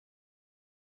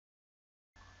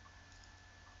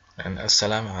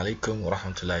السلام عليكم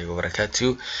ورحمة الله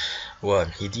وبركاته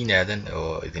ومحيدين آدن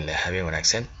وإذن الله حبيب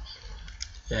ونكسن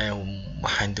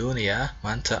waxaan doonayaa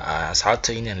maanta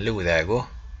asxaabta inaan la wadaago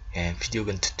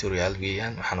videogan tutorial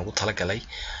weeyaan waxaan ugu talagalay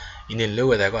inaan la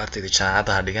wadaago ardayda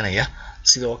jaamacadaha dhiganaya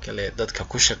sidoo kale dadka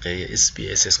ku shaqeeya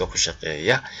SPSS ka ku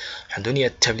shaqeeya waxaan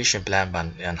doonayaa tabulation plan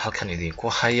baan halkan idinku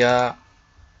hayaa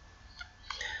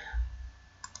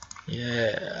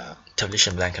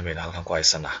tabulation plan ka mid ah halkan ku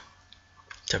haysanaa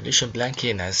tabulation plan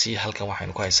keenaasi halkan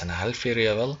waxaynu ku haysanaa hal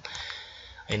variable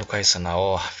aynu ku haysanaa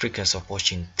oo frequency of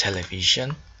watching television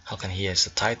halkan here is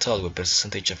the title with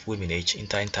percentage of women age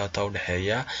inta u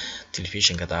dhaxeeya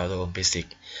televisionka daawada on basic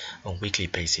on weekly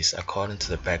basis according to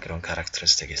the background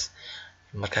characteristics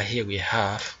marka here we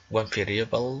have one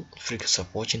variable frequency of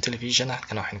watching television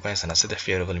halkan waxaynu ku haysanaa saddex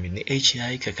variable midna age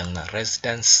yahay ka kalena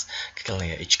residence ka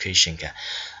kalena educationka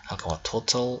halkan waa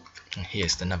total and here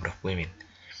is the number of women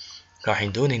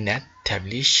waxaan doonaynaa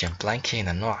tabulation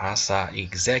plankeena noocaasa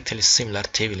exactly similar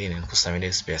table inaan ku sameeyno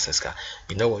SPSS-ka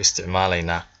inagoo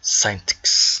isticmaalaynaa syntax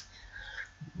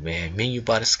menu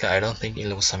barska I don't think in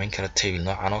lagu sameyn karo table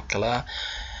noocan oo kale ah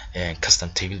custom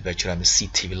table baa jira ama C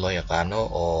table loo yaqaano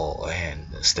oo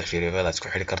saddex variable aad ku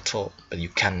xiri karto but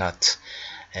you cannot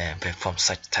perform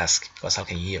such task because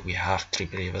halkan here we have three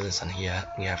variables and here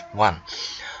we have one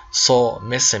so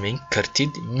ma samayn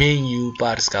kartid menu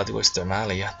barska adigoo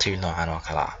isticmaalaya table noocan oo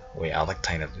kale ah way adag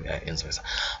tahay in samaysa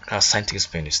marka syntax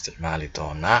baynu isticmaali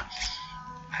doonaa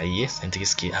haye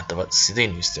syntaxkii haddaba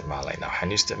sidaynu isticmaalaynaa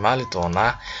waxaanu isticmaali doonaa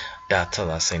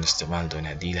datadaas aynu isticmaali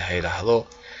doonaa haddii la yiraahdo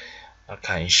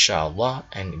marka insha Allah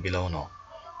aan bilowno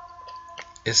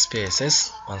SPSS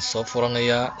waan soo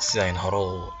furanayaa sidaan hore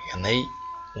u yahay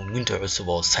window cusub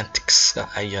oo syntax-ka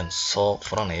ayaan soo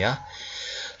furanayaa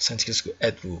syntax-ku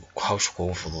aad buu hawsha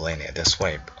kugu fududeynaya that's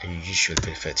why I usually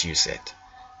prefer to use it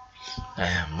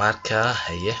marka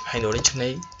haye maxaynu oran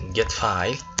jirnay get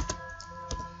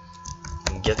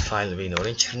file baynu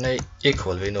oran jirnay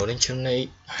equal baynu oran jirnay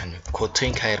waxaan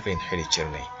quotation yar baynu xiri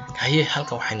jirnay haye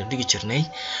halka waxaynu dhigi jirnay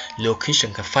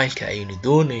locationka fileka aynu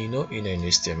doonayno inaynu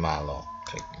isticmaalo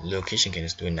locationka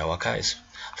aynu doonayno waa ka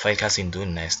filekaas aynu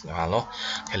doonayno isticmaalo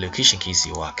ka locationkiisi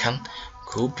waa kan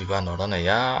copy baan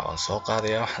oranayaa waan soo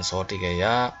qaadayaa waxaan soo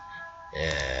dhigayaa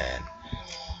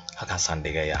halkaasaan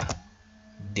dhigayaa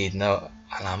deedna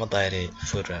calaamada yar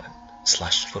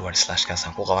forward slash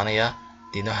kaasaan ku qabanayaa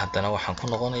deedna haddana waxaan ku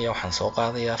noqonayaa waxaan soo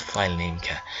qaadayaa file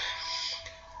name-ka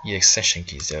iyo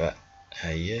extensionkiisaba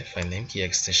haye file name-ka iyo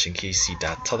extensionkiisii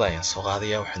datada ayaan soo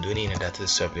qaadayaa waxaan doonayaa inaan datada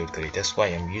soo upload gareeyo that's why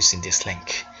I'm using this link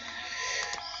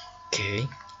okay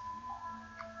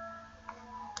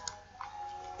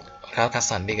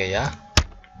halkaasaan dhigayaa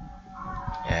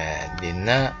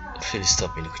deedna fill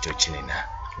stop aynu ku joojinaynaa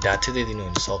datadeedina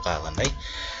aynu soo qaadanay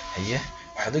haye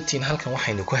waxaad ogtihiin halkan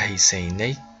waxaynu ku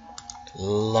haysanay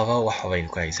laba wax baynu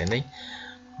ku haysanay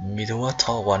mid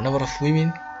waa number of women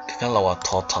kan waa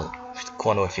total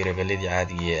kuwan waa variable-ladii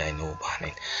caadiga ah aynu u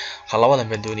baahnayn labadan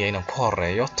baan doonayaa inaan ku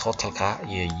horeeyo totalka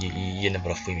iyo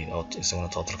number of women oo isaguna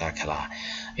totalka kala ah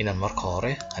inaan marka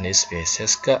hore aan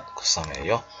SPSS-ka ku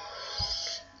sameeyo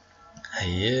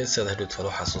haye sida hadhood falo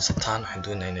xasuusataan waxaan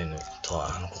doonayaa inaynu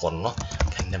aan ku qorno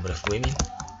number of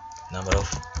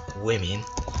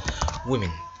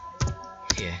women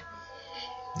here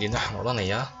dina waxaan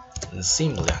oranayaa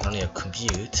simply waxaan oranayaa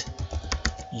compute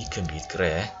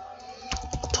gray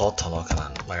total oo kale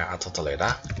magaca total ayda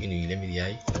inuu ila mid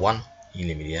yahay 1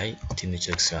 ila mid yahay tina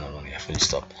joogsan oranayaa full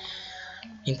stop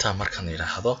inta markaan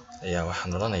yiraahdo ayaa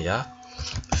waxaan oranayaa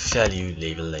value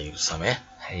label lagu samee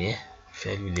haye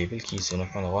value labelkiisa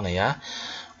wuxuu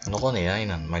noqonayaa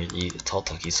inaan magacii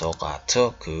totalkiisa oo qaato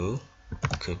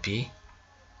copy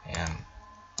and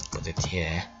put it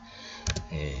here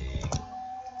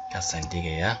kaasaan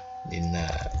dhigayaa in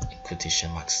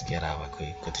quotation marks yaraawa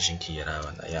quotation kii yaraawa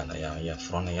ayaan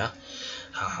furanayaa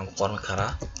waxaan ku qoran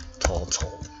karaa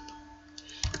total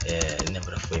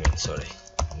number of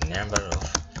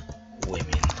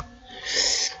women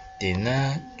dina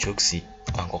joogsi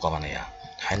aan ku qabanayaa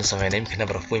waxaynu sameynay imika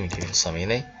number of women kii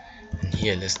sameynay and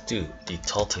here let's do the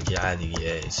total caadiga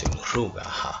ee isaguna rowga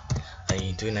ahaa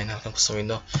ayaynu doonaynaa halkan ku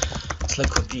sameyno isla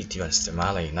compute baan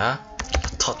isticmaalaynaa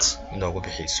tot inoogu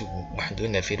bixiyo waxaan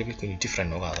doonayaa variable ku different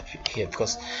nooga here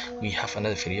because we have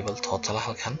another variable total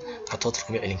halkan ka total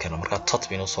kuma celin karno marka tot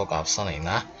baynu soo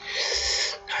qaabsanaynaa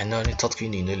waxaan doonayaa totku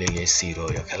inuu leeyahay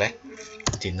 0 iyo kale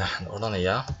dina waxaan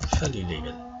oranayaa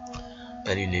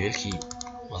value labelkii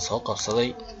waan soo qabsaday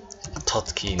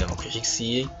totki lama ku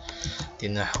xigsiiyay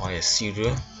dina waxaan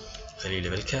 0 value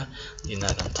labelka dina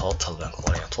kan total baan ku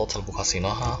qorayaa total buu ka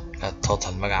siinaha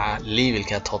total magaca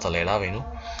labelka total ay laabayno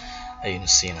ayaynu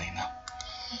siinaynaa.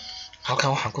 halkan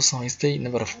waxaan ku samaystay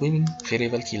number of women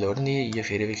variable-kii la odhanayay iyo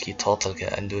variable-kii totalka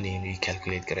aan doonayay inuu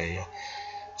calculate gareeyo.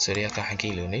 sorry halkan waxaan ka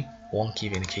ilownay 1kii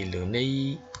baynu ka ilownay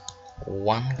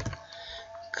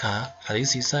 1ka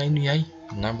xariisiisa inuu yahay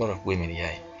number of women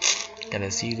yahay kana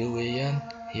 0 weeyaan,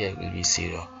 here will be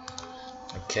 0.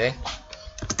 okay,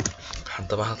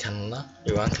 haddaba halkanna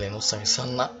ciwaan kale inuu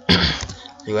samaysana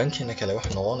ciwaankeena kale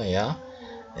wuxuu noqonayaa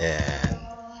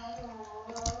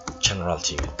general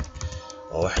table,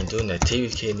 oo waxaan doonayaa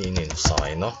table-keena inaynu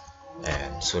samayno.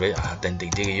 sorry haddaan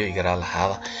degdegayo igaraa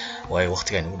lahaada waayo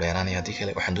waqtigaan ugu dheeraanaya, haddii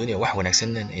kale waxaan doonayaa wax wanaagsan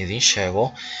inaan idiin sheego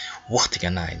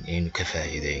waqtigana aynu ka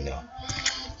faa'iideyno.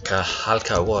 ka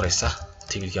halka ugu horeysa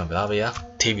table-kaan bilaabayaa,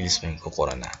 tables baan ku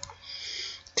qoranaa.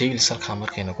 tables halkaa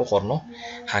markaynu ku qorno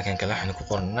halkan kale waxaynu ku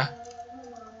qornaa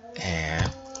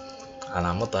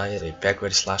calaamada yar ee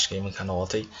backward slashka iminka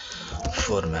noqotay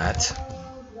format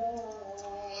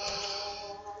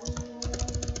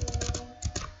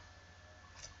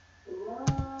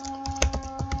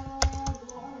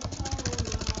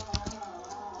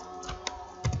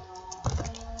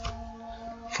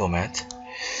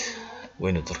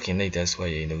waynu turkinay, taas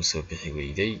waaye inagu soo bixi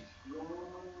weyday.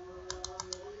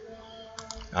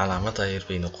 calaamada yar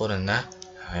baynu qoranaa,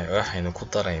 waxaynu ku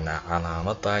daraynaa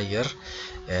calaamada yar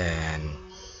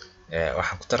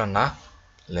waxaan ku daranaa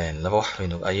laba wax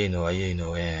ayaynu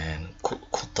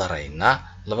ku daraynaa.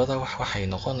 labada wax waxay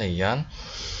noqonayaan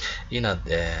inaad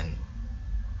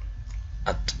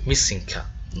ad missingka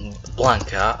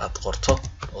blanka aad qorto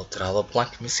oo tiraahdo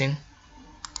blank missing.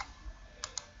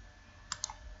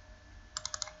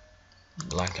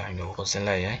 blank aynu qoran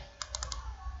leeyahay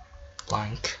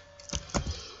blank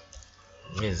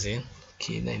missing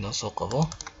kiina inoo soo qabo,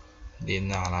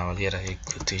 deedna calaamad yar ay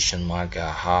quotation mark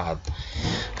ahaa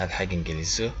aad xaggan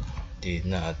geliso,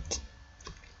 deedna aad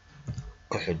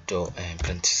ku xidho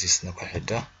parenthesesna ku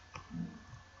xidho,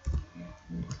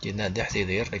 deedna aad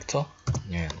dhexdeeda yar dhigto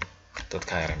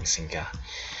dadka yar missingka.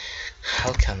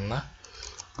 halkanna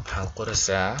waxaad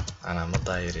qoraysaa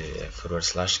calaamada yar forward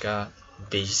slashka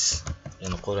base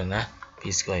aynu qoranaa.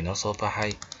 baseka waa inoo soo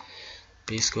baxay,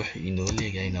 baseka wuxuu inoo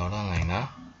leeyahay inaan odhanaynaa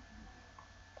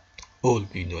all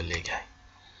buu inoo leeyahay.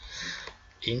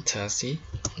 intaasi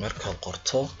markaad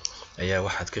qorto ayaa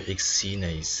waxaad ku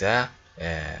xigsiinaysaa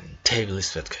tables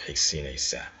baad ku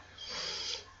xigsiinaysaa.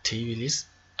 tables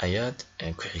ayaad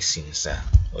ku xigsiinaysaa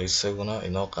oo isaguna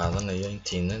inoo qaadanayo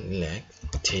intiina leeg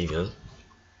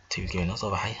tablekii inoo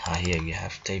soo baxay. here you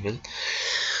have table.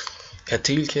 ka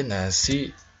tablekeenaasi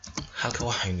halkan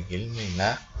waxaynu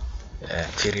gelinaynaa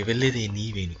variableladeenii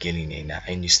baynu gelinaynaa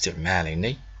aynu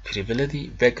isticmaalaynay. variabledii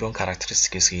background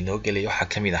characteristics inoo gelaya waxaa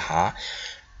kamid ahaa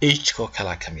age-ka oo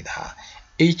kalaa kamid ahaa.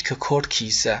 age-ka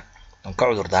koodhkiisa aan ka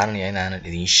cudur daaranaya inaanan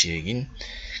idiin sheegin,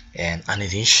 aan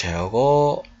idiin sheego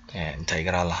inta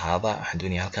igaraa lahaada. waxaan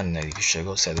doonaya halkan inaan idinku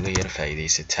sheego si aad uga yara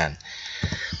faa'iidaysataan.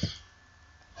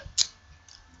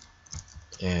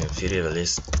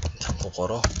 variables intaan ku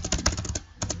qoro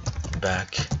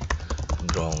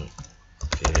background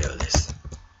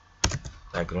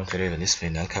variables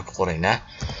baynu halkaa ku qoraynaa.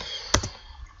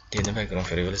 deedna background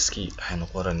variableski waxaynu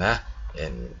qoranaa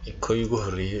koy ugu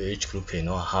horeeyo age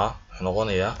groupkeenu ahaa wuxuu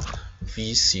noqonayaa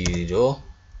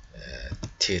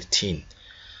v013.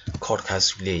 koodhkaas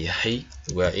uu leeyahay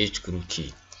waa age groupkii,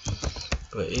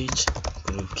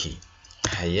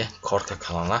 haye koodhka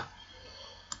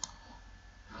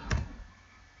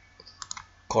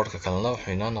kalena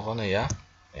wuxuu inoo noqonayaa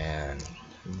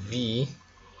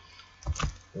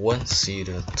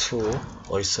v102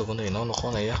 oo isaguna inoo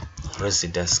noqonaya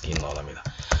residence-kii noo lamida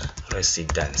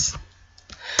residence.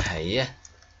 haye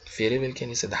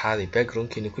variable-keeni saddexaad ee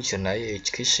background-keeni ku jirnaayo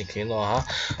education-keenu ahaa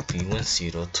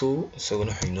v102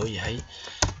 isaguna wuxuu inoo yahay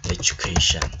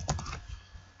education.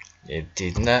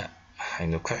 deedna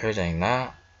waxaynu ku xidhaynaa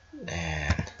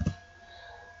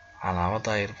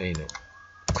calaamada yar baynu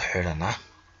ku xidhanaa,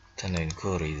 tan aynu ka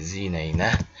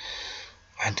horeysiinaynaa.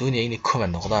 waxaan doonayaa inay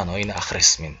common noqdaan oo ayna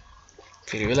akhrismin.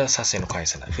 variablada saasaynu ku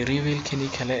haysanaa. variable-kani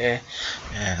kale ee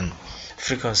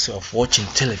frequency of watching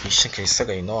television-ka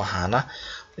isaga inoo ahaana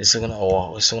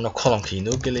isaguna column-ka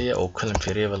inoo gelaya oo column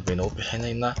variable baynu u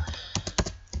bixinaynaa.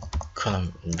 column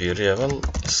variable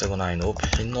isaguna aynu u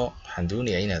bixino. waxaan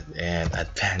doonayaa inaad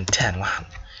fahantaan waxan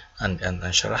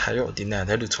aan sharaxayo, deedna aad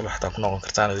hadhow tolo xataa ku noqon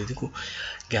kartaan oo idinku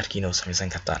gaarkiina u samaysan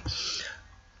kartaan.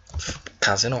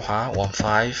 kaasina waxaa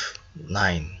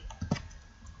 159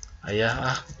 ayaa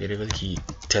ah variable-kii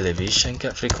television-ka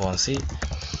frequency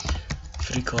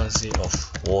of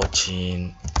watching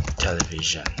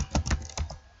television.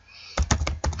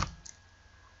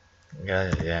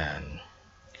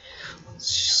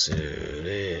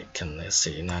 كان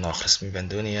سينا أنا آخر اسمي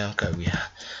بندونيا كابيها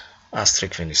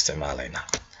أستريك في نستعمالنا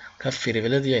كفي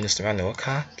بلدي نستعملنا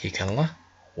وكا كي كلنا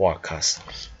واكاس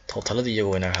total دي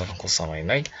يجونا هالكن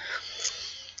قصاميناي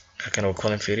كانوا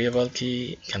column variable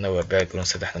كي كانوا background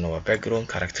سدحنا هو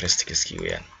background characteristics كي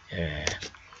ويان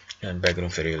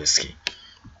background variables كي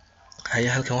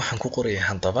هيا halkan waxaan ku qorayaa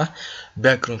handaba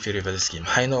background variables kii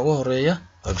maxay noogu horeeya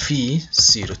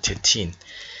v013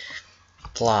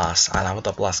 plus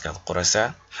calaamada plus ka qoraysaa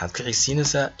waxaad ka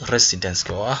xigsiinaysaa residence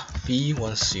ka oo ah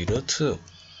v102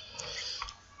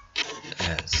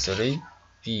 sorry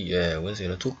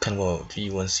v102 kan waa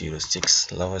v106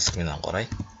 laba ismina qoray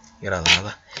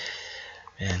yaraadada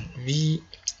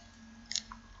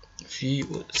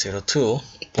v02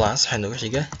 plus waxaa noogu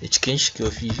xiga education ka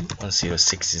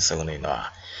v106 isaguna inoo ah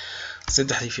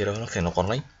saddexdii fiirada markaynu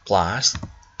qornay plus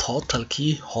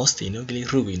totalkii hoosta inoo geliyay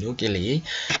roga inoo geliyay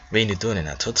baynu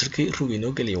doonaynaa totalkii roga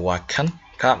inoo geliyay waa kan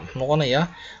ka noqonaya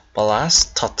plus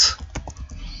tot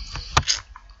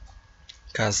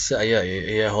kaasi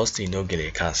ayaa hoosta inoo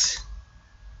geliyay kaasi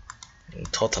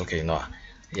totalka inoo ah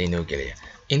ayaa inoo geliyay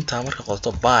intaa marka qorto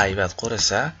by baad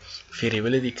qoraysaa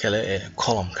variableadii kale ee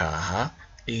column-ka ahaa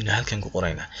ayaynu halkan ku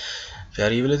qoraynaa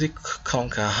variableadii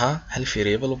column-ka ahaa hal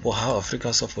variable buu ahaa oo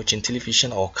frequency of watching television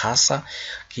oo kaasa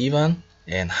kiibaan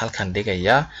halkan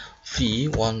dhigayaa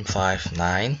v159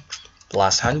 plus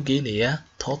waxaan u geynayaa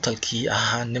totalkii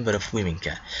ahaa number of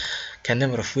women-ka ka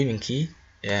number of women-kii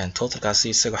totalkaasi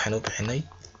isaga waxaan u bixinay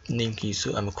namekiisu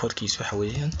ama koodkiisu waxa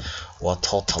weeyaan waa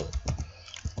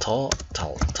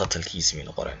totalkiisi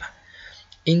baynu qoraynaa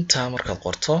intaa markaad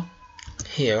qorto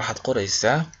here waxaad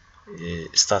qoraysaa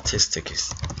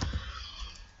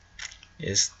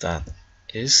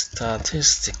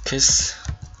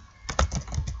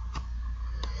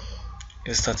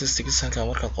statistics halkan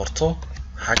markaad qorto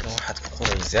xaggan waxaad ku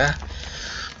qoraysaa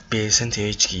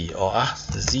percentage-kii oo ah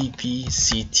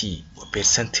zpct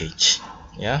percentage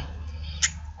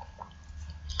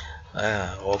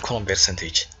oo column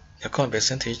percentage column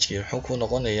percentage-kii wuxuu ku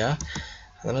noqonayaa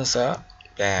hadana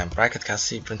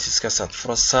bracket-kaasi parenthesis-kaasaad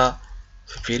furaysaa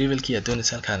variable-kii aad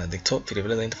doonaysa halkaan aad dhigto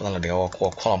variable-da inta badan la dhigaa waa kuwa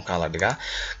column-ka la dhigaa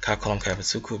ka column-ka baad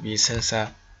soo koobiyeysanaysaa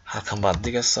halkan baad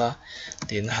dhigaysaa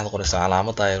deedna waxaad qoraysaa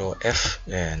calaamada yar oo f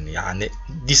yacni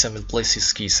decimal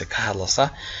placeskiisa ka hadlaysa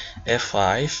f5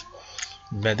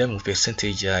 maadaama uu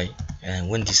percentage yahay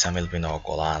 1 decimal baynu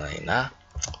ogolaanaynaa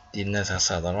deedna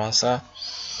taasaad oranaysaa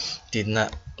deedna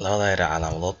labada yar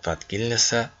calaamadood baad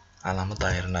gelinaysaa calaamada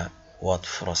yarna waad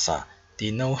furaysaa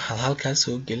deedna waxaad halkaas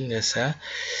soo gelinaysaa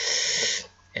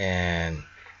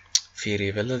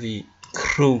variableadii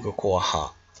rowga ku ahaa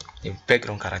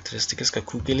background characteristics ka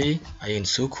ku geliyay ayaynu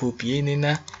soo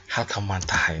koobiyeynaynaa halkan maan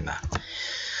tahaynaa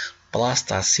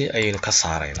plustaasi ayaynu ka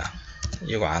saaraynaa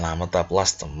iyagoo calaamada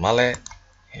plusta male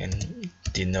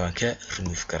deedna waan ka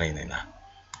remove garaynaynaa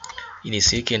inay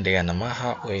sii keendhigaana maaha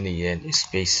waa inay yahaan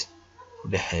space u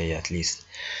dhexeeya at least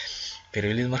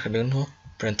variable marka dhigno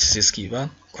parenthesis-kii baan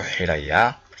ku xidhayaa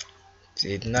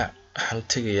deedna waxaan u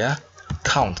tegayaa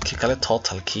count-kii kale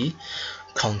totalkii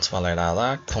count baa la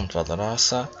yidhaahdaa count baad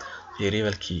oranaysaa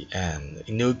variable-kii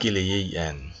inoo geliyay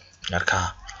markaa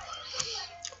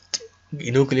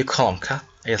inoo geliyay column-ka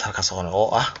ayaad halkaas qoran oo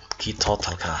ah kii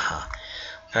totalka ahaa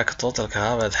marka totalka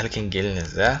ahaa baad halkan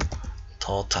gelinaysaa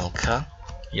totalka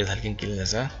ayaad halkan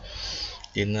gelinaysaa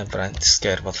deedna parenthesis-ka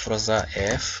baad furaysaa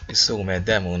f isagu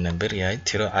maadaama uu number yahay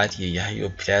tiro caadiya yahay oo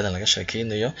bilaadan laga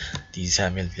sheekeynayo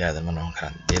decimal bilaadan ma noqon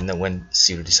karaan deedna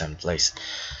 10 decimal place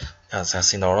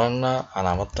kaasina odhanna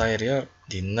calaamada yaryar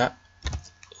deedna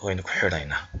waynu ku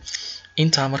xidhaynaa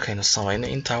intaa markaynu samayno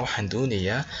intaa waxaan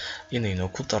doonayaa inaynu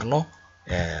ku darno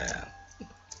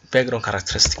background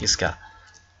characteristics-ka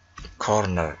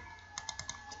corner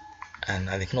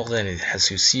adig noqdeen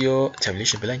xasuusiyo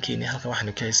tabulation blankeeni halkan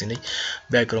waxaanu ka haysanay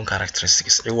background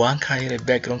characteristics ciwaanka yare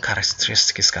background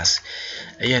characteristics-kaas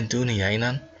ayaan doonayaa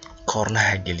inaan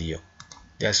corner-ha geliyo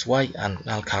that's why aan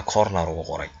halkaa corner ugu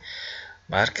qoray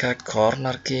marka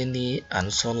corner-keeni aan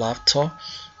soo laabto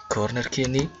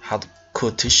corner-keeni had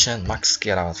quotation marks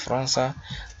geeraad faransa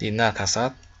deedna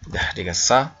halkaasaad dhex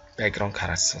dhigaysaa background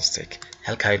characteristic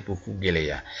halkaa buu ku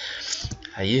gelayaa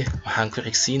haye waxaan ku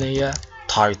xigsiinayaa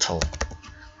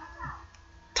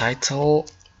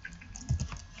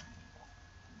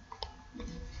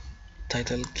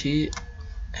title-kii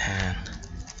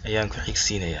ayaan ku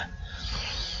xigsiinayaa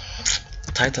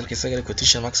title-ka isagana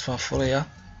quotation marks baan furayaa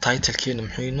title-keena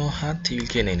muxuu inoo ahaa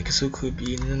table-keena aynu kasoo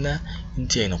koobiyeynaa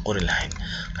intii aynu qori lahayn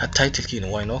title-keena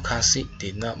waa inoo kaasi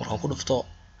deedna markaan ku dhufto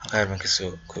halkaa baan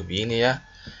kasoo koobiyeynayaa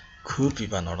copy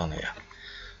baan odhanayaa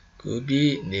copy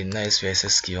deedna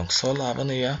SPSS kii waan kusoo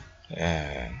laabanaya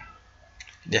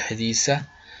dhexdiisa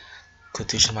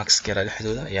quotation marks kara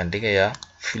dhexdooda ayaan dhigayaa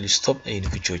full stop ayaynu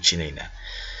ku joojinaynaa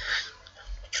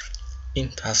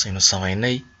intaasaynu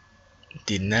samaynay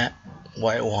deedna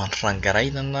waan run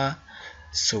garaynaynaa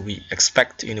so we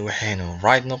expect in waxaynu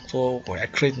right noqdo oo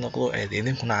accurate noqdo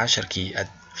idinkuna casharkii aad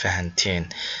fahanteen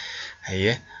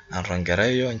haye aan run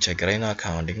garayo aan check garayno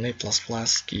halkaan dhignay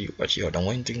plus kii wixii oo dhan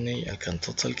wayn dhignay halkaan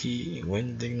totalkii wayn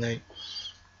dhignay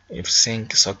everything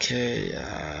is okay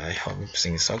I hope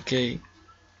everything is okay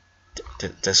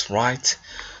that's right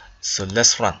so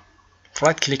let's run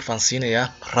right click baan siinayaa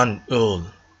run all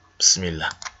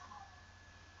bismillah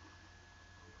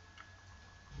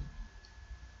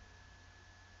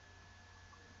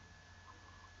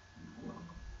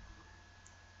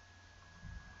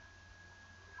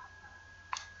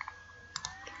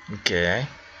okay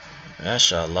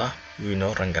mashallah we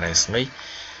know run garaysmay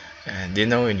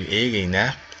deedna waynu eegaynaa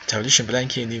tabulation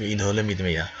blankeeniiba inoola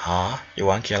midmaya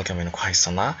ciwaankii halkan baynu ku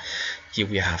haysanaa here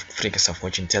we have frequency of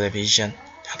watching television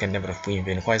halkan number of viewing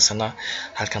baynu ku haysanaa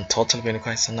halkan total baynu ku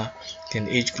haysanaa halkan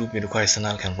age group baynu ku haysanaa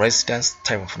halkan residence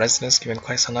type of residence baynu ku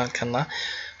haysanaa halkanna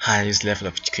highest level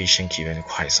of education kii baynu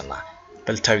ku haysanaa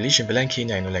bal tabulation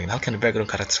blankeeni aynu leegno halkan background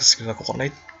characteristics ku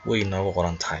qornayd way noogu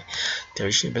qoran tahay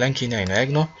tabulation blankeeni aynu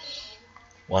eegno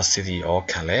waa sidii oo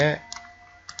kale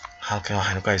halkan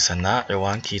waxaanu ku haysanaa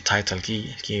ciwaankii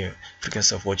titlekii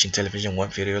frequency of watching television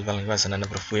one variable baan ku haysanaa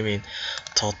number of women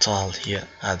total here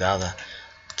the other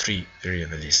 3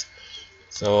 variables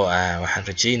so waxaan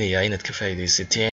rajaynayaa inaad ka faa'iidaysateen